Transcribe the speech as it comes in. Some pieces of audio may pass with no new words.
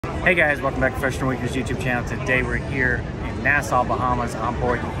Hey guys, welcome back to Professional Weekers YouTube channel. Today we're here in Nassau, Bahamas on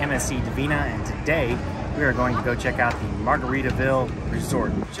board the MSC Divina, and today we are going to go check out the Margaritaville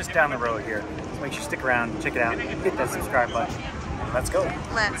Resort, just down the road here. So make sure you stick around, check it out, hit that subscribe button, and let's go.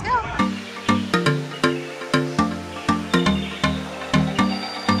 Let's go.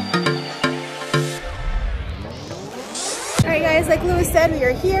 Alright guys, like Louis said, we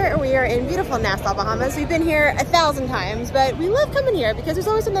are here. We are in beautiful Nassau, Bahamas. We've been here 1,000 times, but we love coming here because there's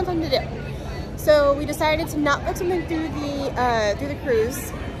always something fun to do. So we decided to not book something through the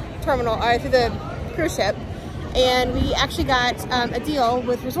cruise terminal, or through the cruise ship, and we actually got a deal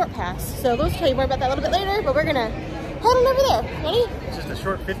with Resort Pass. So we'll tell you more about that a little bit later, but we're gonna head on over there. Ready? It's just a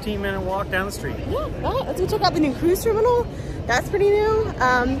short 15-minute walk down the street. Yeah, right. Let's go check out the new cruise terminal. That's pretty new.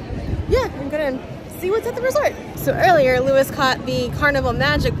 Yeah, I'm gonna see what's at the resort. So earlier, Louis caught the Carnival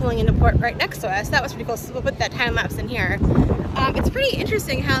Magic pulling into port right next to us. That was pretty cool, so we'll put that time lapse in here. It's pretty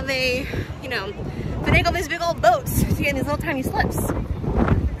interesting how they, finagle these big old boats to get in these little tiny slips.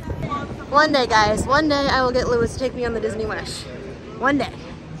 One day, guys, one day I will get Louis to take me on the Disney Wish. One day.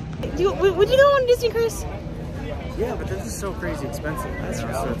 Would you go on a Disney cruise? Yeah, but this is so crazy expensive.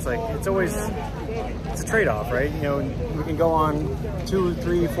 So it's like, it's a trade-off, right? We can go on 2,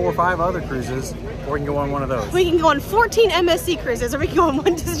 3, 4, 5 other cruises, or we can go on one of those. We can go on 14 MSC cruises, or we can go on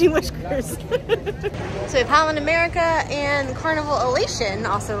one Disney Wish cruise. So we have Holland America and Carnival Elation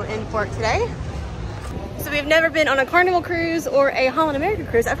also in port today. So we've never been on a Carnival cruise or a Holland America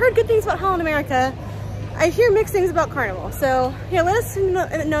cruise. I've heard good things about Holland America. I hear mixed things about Carnival. So yeah, let us know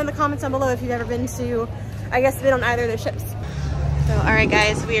in the comments down below if you've ever been to, been on either of those ships. So, all right,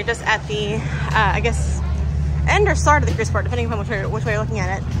 guys, we are just at the, end or start of the cruise port, depending upon which way you're looking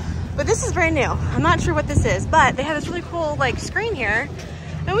at it. But this is brand new. I'm not sure what this is, but they have this really cool, screen here.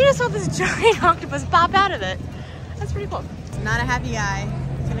 And we just saw this giant octopus pop out of it. That's pretty cool. It's not a happy guy.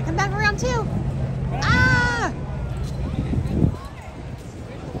 He's gonna come back around too. Ah!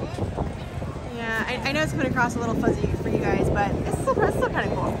 Yeah, I know it's coming across a little fuzzy for you guys, but it's still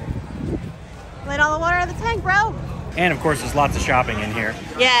kind of cool. Let all the water out of the tank, bro. And of course, there's lots of shopping in here.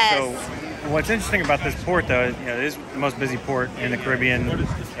 Yes. So what's interesting about this port, though, it is the most busy port in the Caribbean,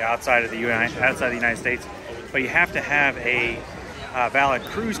 outside of the United States. But you have to have a valid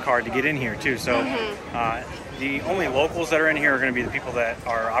cruise card to get in here too. So the only locals that are in here are going to be the people that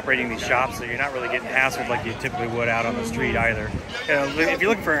are operating these shops. So you're not really getting hassled like you typically would out on the street either. If you're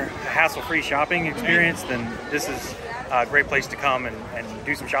looking for a hassle-free shopping experience, then this is a great place to come and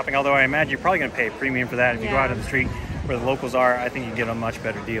do some shopping. Although I imagine you're probably going to pay a premium for that. If you go out on the street where the locals are, I think you get a much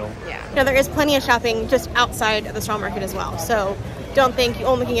better deal. Yeah. No, there is plenty of shopping just outside of the straw market as well. So don't think you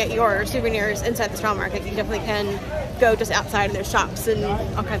only can get your souvenirs inside the straw market. You definitely can go just outside of their shops and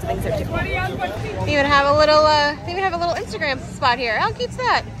all kinds of things there too. They even have a little Instagram spot here. How cute's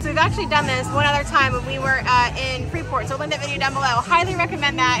that? So we've actually done this one other time when we were in Freeport. So link that video down below. Highly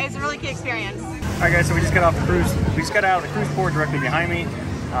recommend that. It's a really cute experience. All right, guys. So we just got off the cruise. We just got out of the cruise port directly behind me,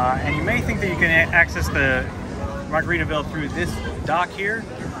 and you may think that you can access the Margaritaville through this dock here.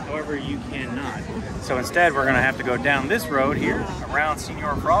 However, you cannot. So instead, we're going to have to go down this road here around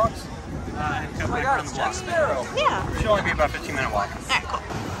Senor Frogs and come back around the block. Yeah. It should only be about a 15-minute walk. All right, cool.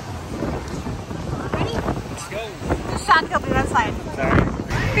 Ready? Let's go. Just shot to open outside. Sorry.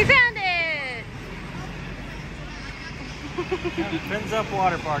 We found it! Fins Up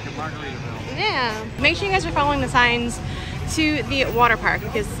Waterpark at Margaritaville. Yeah. Make sure you guys are following the signs to the water park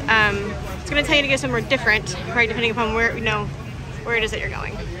because it's going to tell you to go somewhere different, right, depending upon where it is that you're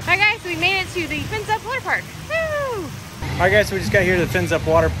going. Alright guys, so we made it to the Fins Up Water Park. Woo! Alright guys, so we just got here to the Fins Up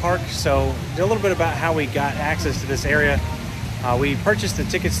Water Park. So a little bit about how we got access to this area. We purchased the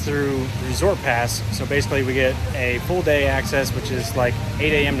tickets through Resort Pass. So basically we get a full day access, which is like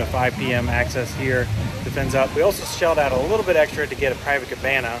 8 a.m. to 5 p.m. access here to Fins Up. We also shelled out a little bit extra to get a private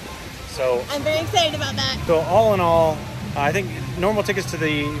cabana. So I'm very excited about that. So all in all, I think normal tickets to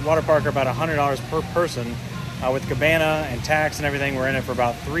the water park are about $100 per person. With cabana and tax and everything, we're in it for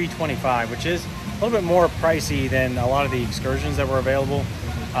about $325, which is a little bit more pricey than a lot of the excursions that were available.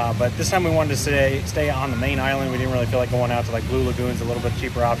 But this time we wanted to stay on the main island. We didn't really feel like going out to Blue Lagoon's a little bit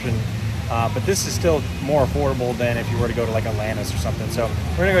cheaper option. But this is still more affordable than if you were to go to Atlantis or something. So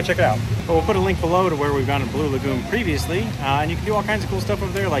we're gonna go check it out. But we'll put a link below to where we've gone to Blue Lagoon previously. And you can do all kinds of cool stuff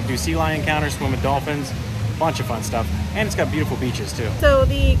over there, like do sea lion encounters, swim with dolphins, bunch of fun stuff, and it's got beautiful beaches too. So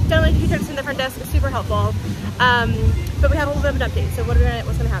the gentleman who took us in the front desk is super helpful, but we have a little bit of an update. So what's going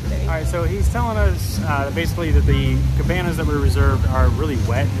to happen today? All right, so he's telling us basically that the cabanas that we reserved are really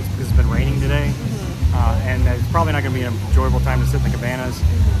wet. It's because it's been raining today, and it's probably not going to be an enjoyable time to sit in the cabanas.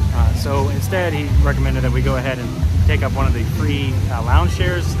 So instead, he recommended that we go ahead and take up one of the free lounge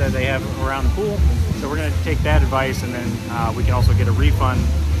chairs that they have around the pool. So we're going to take that advice, and then we can also get a refund,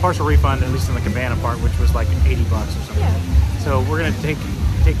 partial refund, at least in the cabana part, which was like 80 bucks or something. Yeah. So we're going to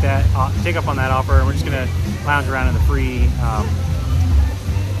take up on that offer, and we're just going to lounge around in the free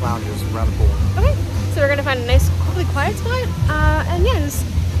lounges around the pool. Okay, so we're going to find a nice, hopefully quiet spot, and yeah, just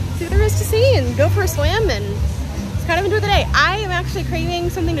see what there is to see and go for a swim and just kind of enjoy the day. I am actually craving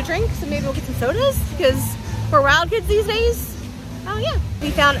something to drink, so maybe we'll get some sodas because we're wild kids these days. Oh yeah,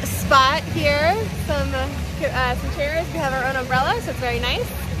 we found a spot here, some chairs. We have our own umbrella, so it's very nice.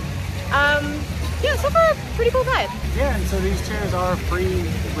 Yeah, so far pretty cool vibe. Yeah, and so these chairs are free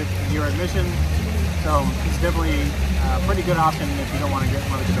with your admission, so it's definitely a pretty good option if you don't want to get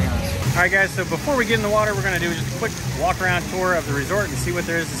one of the cabanas. All right, guys. So before we get in the water, we're going to do just a quick walk-around tour of the resort and see what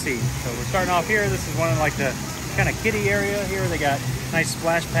there is to see. So we're starting off here. This is one of like the kind of kiddie area here. They got a nice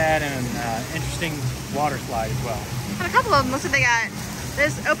splash pad and an interesting water slide as well. And a couple of them. Looks like they got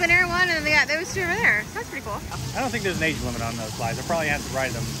this open air one, and then they got those two over there. So that's pretty cool. I don't think there's an age limit on those slides. I'll probably have to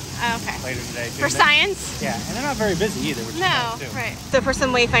ride them later today. For science? Yeah, and they're not very busy either, which is nice too. Right. So for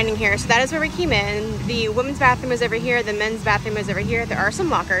some wayfinding here, so that is where we came in. The women's bathroom is over here. The men's bathroom is over here. There are some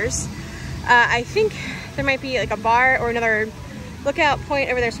lockers. I think there might be like a bar or another lookout point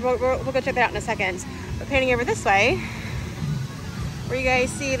over there. So we'll go check that out in a second. But panning over this way, where you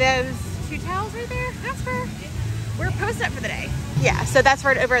guys see those two towels right there, that's where we're posted up for the day. Yeah, so that's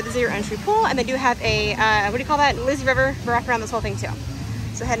right over at the zero entry pool, and they do have a, what do you call that? Lazy river wrap around this whole thing too.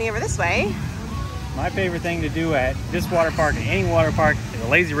 So heading over this way. My favorite thing to do at this water park and any water park is a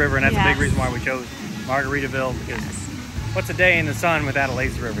lazy river, and that's a big reason why we chose Margaritaville, because what's a day in the sun without a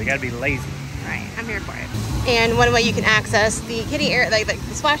lazy river? You gotta be lazy. Right, I'm here for it. And one way you can access the kiddie area, like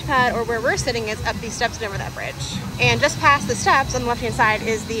the splash pad, or where we're sitting, is up these steps and over that bridge. And just past the steps on the left-hand side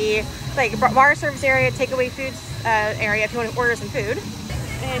is the like bar service area, takeaway foods area if you want to order some food.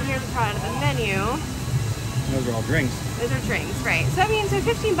 And here's the front of the menu. Those are all drinks. Those are drinks, right? So I mean, so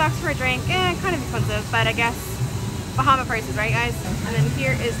 15 bucks for a drink, kind of expensive, but I guess Bahama prices, right, guys? And then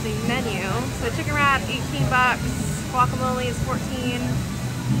here is the menu. So chicken wrap, 18 bucks. Guacamole is 14.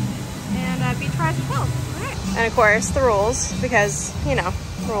 And beach fries as well. All right. And of course, the rules, because, you know,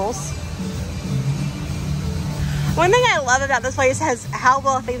 rules. One thing I love about this place is how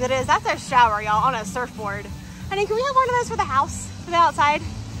well themed it is. That's a shower, y'all, on a surfboard. Honey, can we have one of those for the house, for the outside?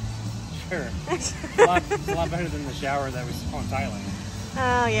 Sure. It's a lot better than the shower that we saw in Thailand.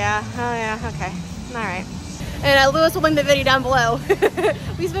 Oh yeah, okay. All right. And Lewis will link the video down below.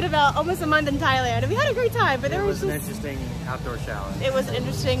 We spent about almost a month in Thailand, and we had a great time, but there was an interesting outdoor shower. It was an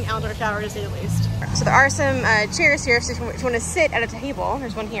interesting outdoor shower, to say the least. So there are some chairs here, so if you want to sit at a table,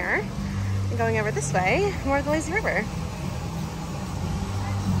 there's one here. And going over this way, more of the lazy river.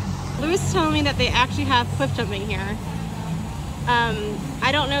 Lewis is telling me that they actually have cliff jumping here.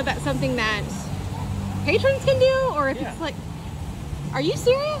 I don't know if that's something that patrons can do, or if it's like, are you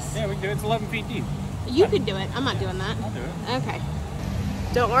serious? Yeah, we can do it. It's 11 feet deep. You could do it. I'm not doing that. I'll do it. Okay.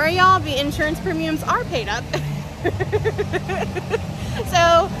 Don't worry, y'all. The insurance premiums are paid up.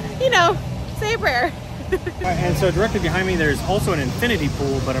 So, you know, say a prayer. Right, and so directly behind me, there's also an infinity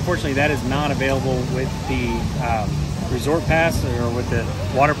pool, but unfortunately that is not available with the resort pass or with the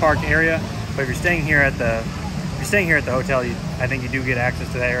water park area. But if you're staying here at the hotel, I think you do get access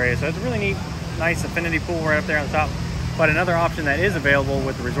to that area. So it's a really neat, nice infinity pool right up there on the top. But another option that is available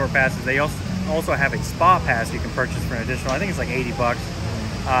with the resort pass is they also have a spa pass you can purchase for an additional, I think it's like 80 bucks.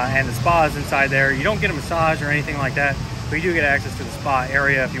 And the spa is inside there. You don't get a massage or anything like that, but you do get access to the spa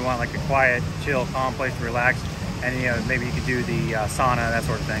area if you want like a quiet, chill, calm place to relax. And you know, maybe you could do the sauna, that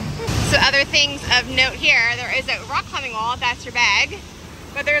sort of thing. So other things of note here, there is a rock climbing wall, that's your bag.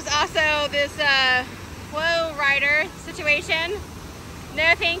 But there's also this flow rider situation.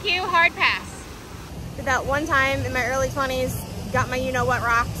 No thank you, hard pass. Did that one time in my early 20s, got my you-know-what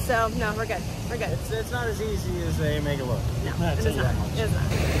rock, so no, we're good. We're good. It's not as easy as they make it look. No, it is not. It is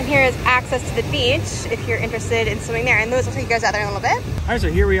not. And here is access to the beach if you're interested in swimming there. And Lewis will take you guys out there in a little bit. All right, so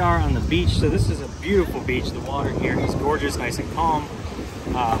here we are on the beach. So this is a beautiful beach. The water here is gorgeous, nice and calm.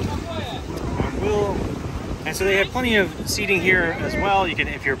 And so they have plenty of seating here as well. You can,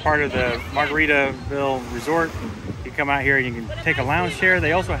 if you're part of the Margaritaville resort, you come out here and you can take a lounge chair.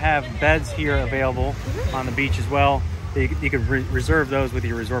 They also have beds here available on the beach as well. You could reserve those with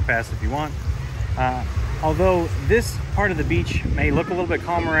your resort pass if you want. Although this part of the beach may look a little bit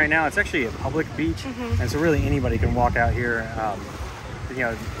calmer right now, it's actually a public beach, and so really anybody can walk out here. You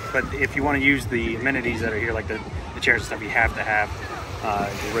know, but if you want to use the amenities that are here, like the chairs and stuff, you have to have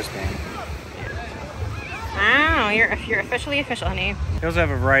your wristband. Oh, you're officially official, honey. They also have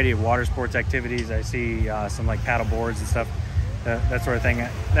a variety of water sports activities. I see some like paddle boards and stuff, that sort of thing.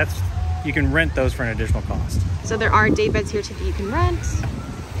 You can rent those for an additional cost. So there are day beds here too that you can rent.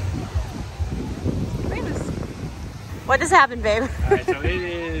 What just happened, babe? All right, so it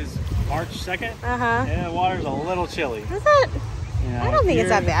is March 2nd. Yeah, the water's a little chilly. Is it? You know, I don't think it's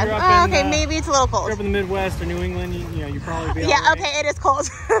that bad. Oh, okay, maybe it's a little cold. If you're up in the Midwest or New England, you probably be yeah, all right. okay, it is cold.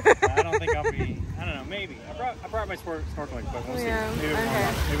 I don't think I'll be, I don't know, maybe. I brought my snorkeling equipment. We'll see.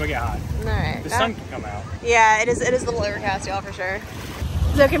 Maybe we'll get hot. All right. The sun can come out. Yeah, it is a little overcast, y'all, for sure.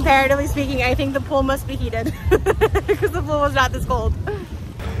 So comparatively speaking, I think the pool must be heated because the pool was not this cold.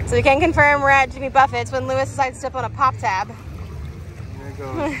 So we can confirm we're at Jimmy Buffett's when Lewis decides to step on a pop tab. There it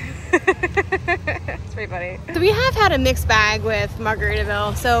goes. It's pretty funny. So we have had a mixed bag with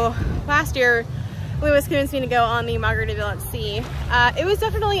Margaritaville. So last year, Lewis convinced me to go on the Margaritaville at sea. It was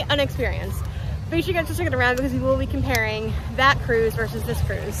definitely an experience. Make sure you guys to check it around because we will be comparing that cruise versus this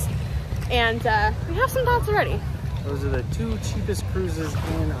cruise. And we have some thoughts already. Those are the 2 cheapest cruises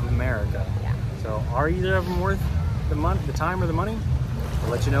in America. Yeah. So are either of them worth the time or the money? I'll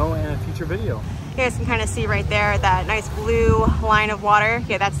let you know in a future video. You guys can kind of see right there that nice blue line of water.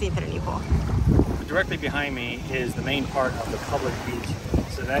 Yeah, that's the infinity pool. Directly behind me is the main part of the public beach.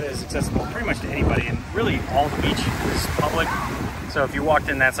 So that is accessible pretty much to anybody, and really all the beach is public. So if you walked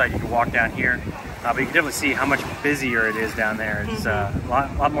in that side, you can walk down here. But you can definitely see how much busier it is down there. It's a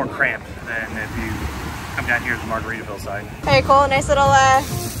lot more cramped than if you come down here to the Margaritaville side. Very cool, nice little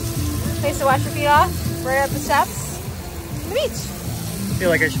place to wash your feet off, right up the steps, the beach. I feel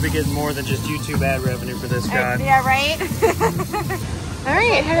like I should be getting more than just YouTube ad revenue for this, God. Yeah, right? All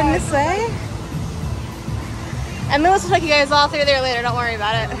right, heading this way. And Lewis will take you guys all through there later, don't worry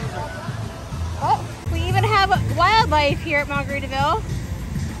about it. Oh, we even have wildlife here at Margaritaville. All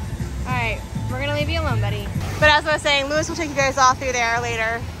right, we're gonna leave you alone, buddy. But as I was saying, Lewis will take you guys all through there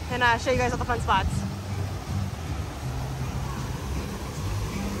later and show you guys all the fun spots.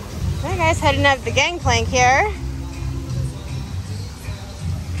 Alright guys, heading up the gangplank here.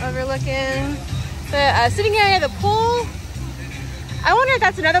 Overlooking the sitting area of the pool. I wonder if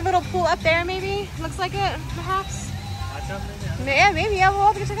that's another little pool up there maybe. Looks like it, perhaps. Yeah, maybe. Yeah, we'll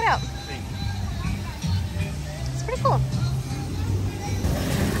have to go check it out. It's pretty cool.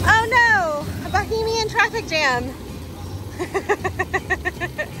 Oh no! A Bohemian traffic jam.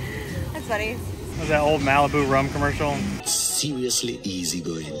 That's funny. Was that old Malibu rum commercial? Seriously easy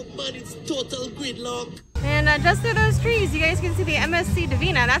going. Oh, but it's total gridlock. And just through those trees, you guys can see the MSC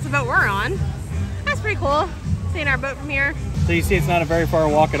Divina. That's the boat we're on. That's pretty cool, seeing our boat from here. So you see it's not a very far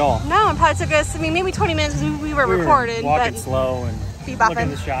walk at all. No, it probably took us, maybe 20 minutes because we were recorded. Walking but slow and looking in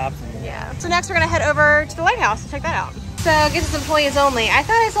the shops. And yeah. So next we're gonna head over to the lighthouse to check that out. So this is employees only. I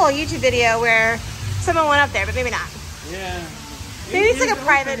thought I saw a YouTube video where someone went up there, but maybe not. Yeah. Maybe it's like a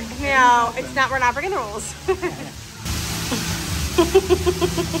private, no, it's not, we're not breaking the rules.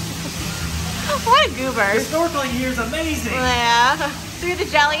 What a goober. The snorkeling here is amazing. Yeah. Through the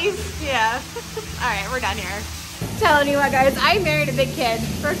jellies. Yeah. All right, we're done here. Telling you what, guys, I married a big kid.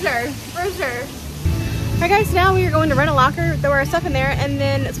 For sure. For sure. All right, guys, now we are going to rent a locker, throw our stuff in there, and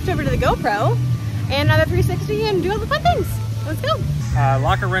then switch over to the GoPro and the 360 and do all the fun things. Let's go.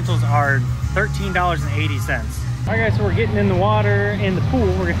 Locker rentals are $13.80. All right, guys, so we're getting in the water in the pool.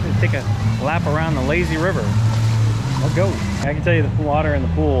 We're going to take a lap around the lazy river. Let's go. I can tell you the water in the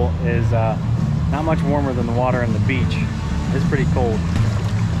pool is not much warmer than the water in the beach. It's pretty cold.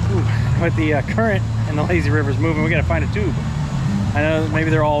 Ooh, with the current and the lazy river's moving, we got to find a tube. I know maybe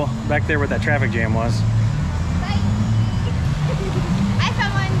they're all back there where that traffic jam was. Bye. Hi,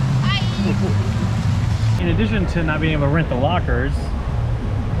 someone. Bye. In addition to not being able to rent the lockers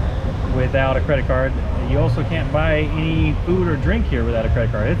without a credit card, you also can't buy any food or drink here without a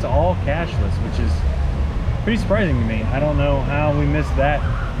credit card. It's all cashless, which is pretty surprising to me. I don't know how we missed that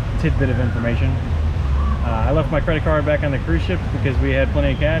tidbit of information. I left my credit card back on the cruise ship because we had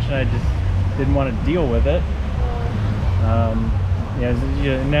plenty of cash and I just didn't want to deal with it.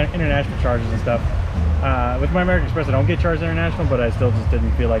 International charges and stuff. With my American Express, I don't get charged international, but I still just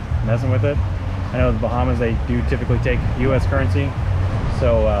didn't feel like messing with it. I know the Bahamas, they do typically take US currency,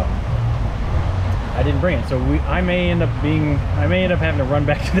 so I didn't bring it. So I may end up having to run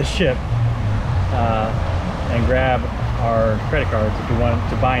back to the ship and grab our credit cards if we want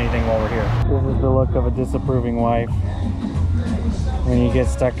to buy anything while we're here. This is the look of a disapproving wife when you get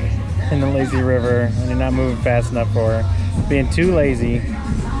stuck in the lazy river and you're not moving fast enough for her. Being too lazy.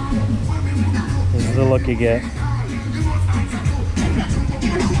 This is the look you get.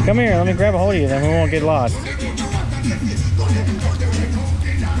 Come here, let me grab a hold of you, then we won't get lost.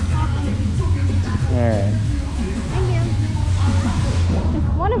 Alright.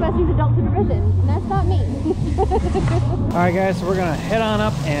 one of us needs adult supervision, and that's not me. Alright guys, so we're gonna head on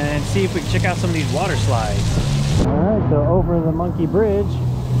up and see if we can check out some of these water slides. Alright, so over the monkey bridge.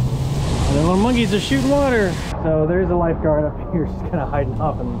 And the little monkeys are shooting water. So there's a lifeguard up here. She's kind of hiding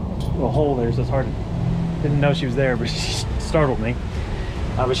off in a little hole there, so it's hard. Didn't know she was there, but she startled me.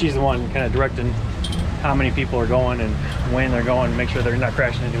 But she's the one kind of directing how many people are going and when they're going, make sure they're not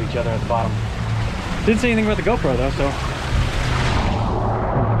crashing into each other at the bottom. Didn't say anything about the GoPro though, so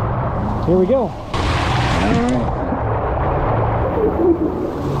here we go. All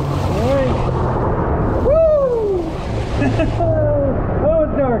right. Woo! Oh,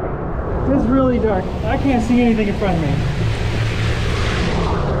 it's dark. It's really dark. I can't see anything in front of me.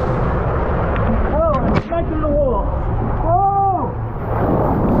 Oh, I'm smacked into the wall. Oh!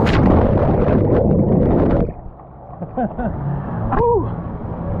 Woo!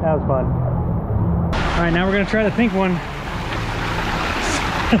 That was fun. All right, now we're gonna try the pink one.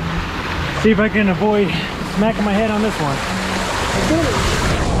 See if I can avoid smacking my head on this one.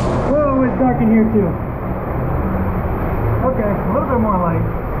 Whoa, it's dark in here too. Okay, a little bit more light.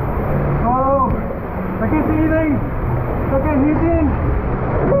 Oh, I can't see anything. Okay, he's in.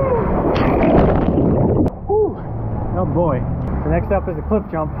 Woo. Oh boy. The next up is a cliff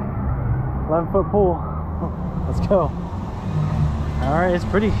jump. 11-foot pool. Let's go. All right, it's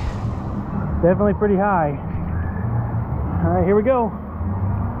pretty, definitely pretty high. All right, here we go.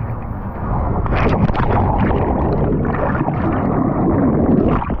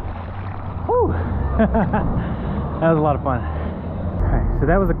 Woo. That was a lot of fun. Alright, so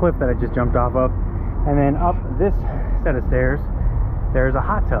that was the cliff that I just jumped off of. And then up this set of stairs, there's a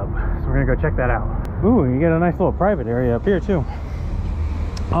hot tub. So we're gonna go check that out. Ooh, you get a nice little private area up here too.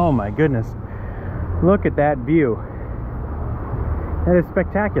 Oh my goodness. Look at that view. That is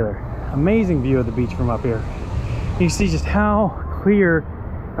spectacular. Amazing view of the beach from up here. You can see just how clear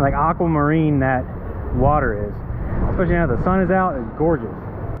and like aquamarine that water is. Especially now the sun is out, it's gorgeous.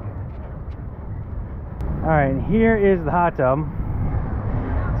 All right, here is the hot tub.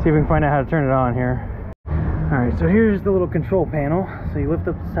 See if we can find out how to turn it on here. All right, so here's the little control panel. So you lift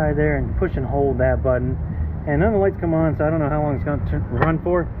up the side there and push and hold that button. And none of the lights come on, so I don't know how long it's gonna run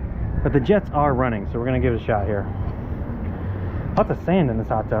for. But the jets are running, so we're gonna give it a shot here. Lots of sand in this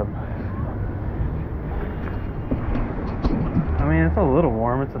hot tub. I mean, it's a little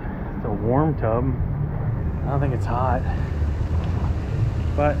warm. It's a warm tub. I don't think it's hot.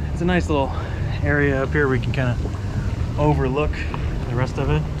 But it's a nice little area up here where we can kind of overlook the rest of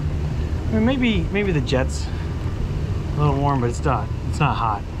it. I mean, maybe the jet's a little warm, but it's not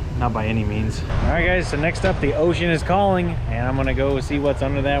hot, not by any means. All right guys, so next up the ocean is calling and I'm gonna go see what's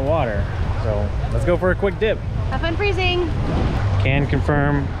under that water. So let's go for a quick dip. Have fun freezing. Can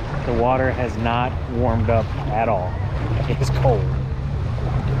confirm the water has not warmed up at all. It is cold.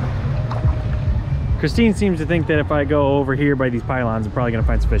 Christine seems to think that if I go over here by these pylons, I'm probably gonna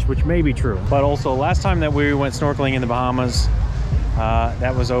find some fish, which may be true. But also, last time that we went snorkeling in the Bahamas,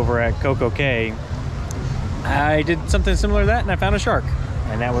 that was over at Coco Cay, I did something similar to that and I found a shark.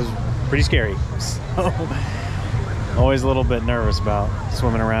 And that was pretty scary. So, always a little bit nervous about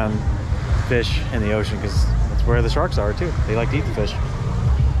swimming around fish in the ocean because that's where the sharks are too. They like to eat the fish.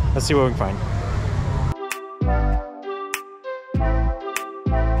 Let's see what we can find.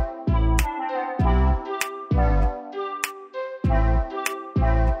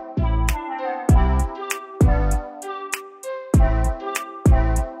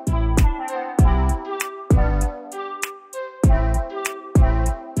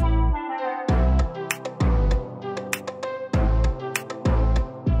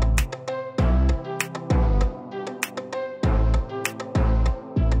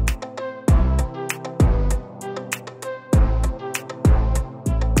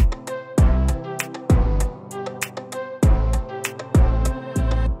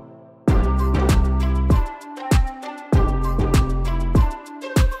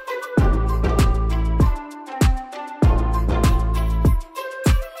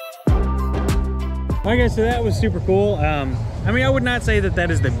 Okay, so that was super cool. I mean, I would not say that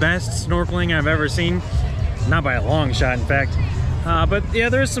that is the best snorkeling I've ever seen. Not by a long shot, in fact. But yeah,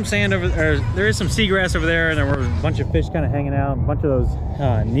 there is some sand over there. There is some seagrass over there, and there were a bunch of fish kind of hanging out. A bunch of those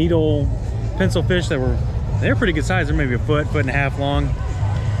needle pencil fish that they're pretty good size. They're maybe a foot and a half long.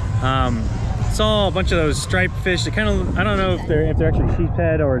 Saw a bunch of those striped fish that kind of, I don't know if they're actually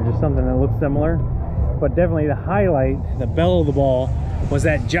sheepshead or just something that looks similar. But definitely the highlight, the belle of the ball, was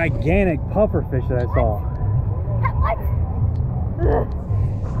that gigantic puffer fish that I saw. What?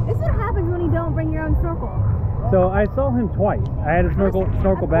 This is what happens when you don't bring your own snorkel. So I saw him twice. I had to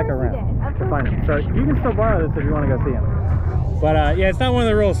snorkel back around to find him. So you can still borrow this if you want to go see him. But yeah, it's not one of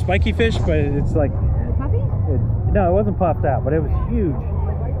the real spiky fish, but it's like... Puffy? No, it wasn't puffed out, but it was huge.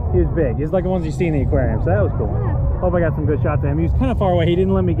 He was big. He's like the ones you see in the aquarium, so that was cool. Yeah. Hope I got some good shots of him. He was kind of far away. He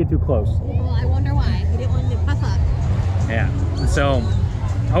didn't let me get too close. Well, I wonder why. He didn't want to puff up. Yeah, so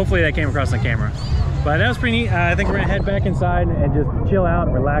hopefully that came across on camera. But that was pretty neat. I think we're gonna head back inside and just chill out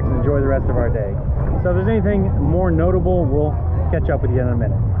and relax and enjoy the rest of our day. So if there's anything more notable, we'll catch up with you in a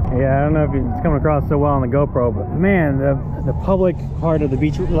minute. Yeah, I don't know if it's coming across so well on the GoPro, but man, the public part of the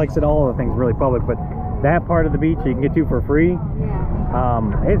beach, like I said, all of the things really public, but that part of the beach you can get to for free,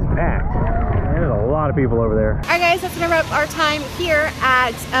 it's packed. There's a lot of people over there. All right, guys, that's gonna wrap our time here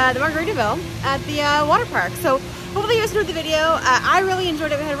at the Margaritaville at the water park. So hopefully you guys enjoyed the video. I really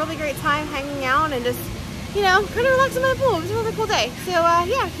enjoyed it. We had a really great time hanging out and just, you know, kind of relaxing by the pool. It was a really cool day. So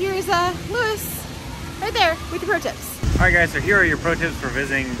yeah, here's Lewis right there with the pro tips. All right, guys, so here are your pro tips for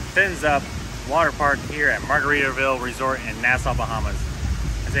visiting Fins Up Water Park here at Margaritaville Resort in Nassau, Bahamas.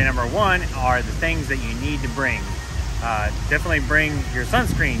 I'd say number one are the things that you need to bring. Definitely bring your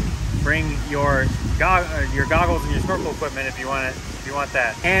sunscreen, bring your goggles and your snorkel equipment if you want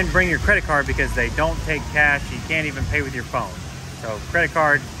that, and bring your credit card because they don't take cash. You can't even pay with your phone. So credit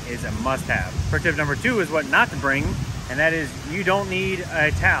card is a must-have. Pro tip number two is what not to bring, and that is you don't need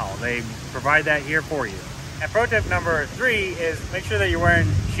a towel. They provide that here for you. And pro tip number three is make sure that you're wearing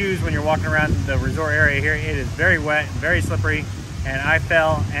shoes when you're walking around the resort area here. It is very wet and very slippery, and I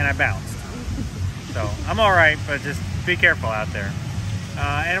fell and I bounced. So I'm all right, but just be careful out there.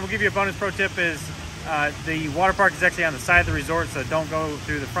 And we'll give you a bonus pro tip is the water park is actually on the side of the resort, so don't go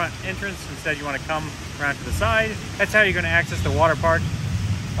through the front entrance. Instead, you want to come around to the side. That's how you're going to access the water park,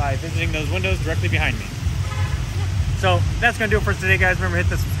 by visiting those windows directly behind me. So that's going to do it for today, guys. Remember, hit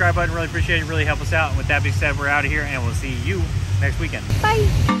the subscribe button. Really appreciate it. Really help us out. And with that being said, we're out of here, and we'll see you next weekend. Bye.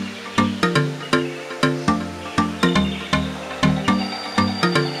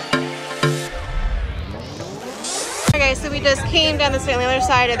 Okay, so we just came down this way. On the other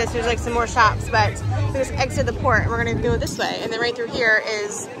side of this, there's like some more shops, but we just exited the port, and we're gonna go this way. And then right through here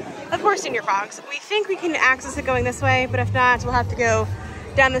is, of course, Senior Frogs. We think we can access it going this way, but if not, we'll have to go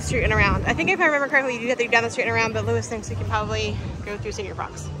down the street and around. I think if I remember correctly, you do have to go down the street and around, but Lewis thinks we can probably go through Senior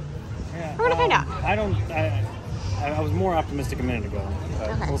Frogs. Yeah, We're gonna find out. I was more optimistic a minute ago, but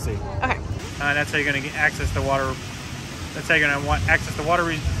Okay. we'll see. Okay. That's how you're going to access the water. That's how you're going to want access the water. Oh.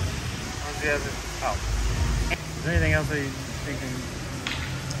 Is there anything else that you're thinking?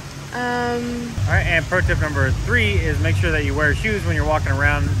 All right, and pro tip number three is make sure that you wear shoes when you're walking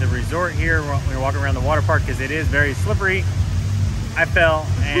around the resort here, when you're walking around the water park, because it is very slippery. I fell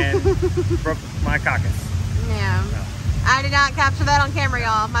and broke my caucus. Yeah. No. I did not capture that on camera,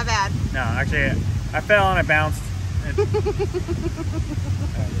 y'all. My bad. No, actually, I fell and I bounced. All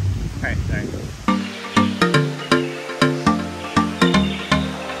right, sorry.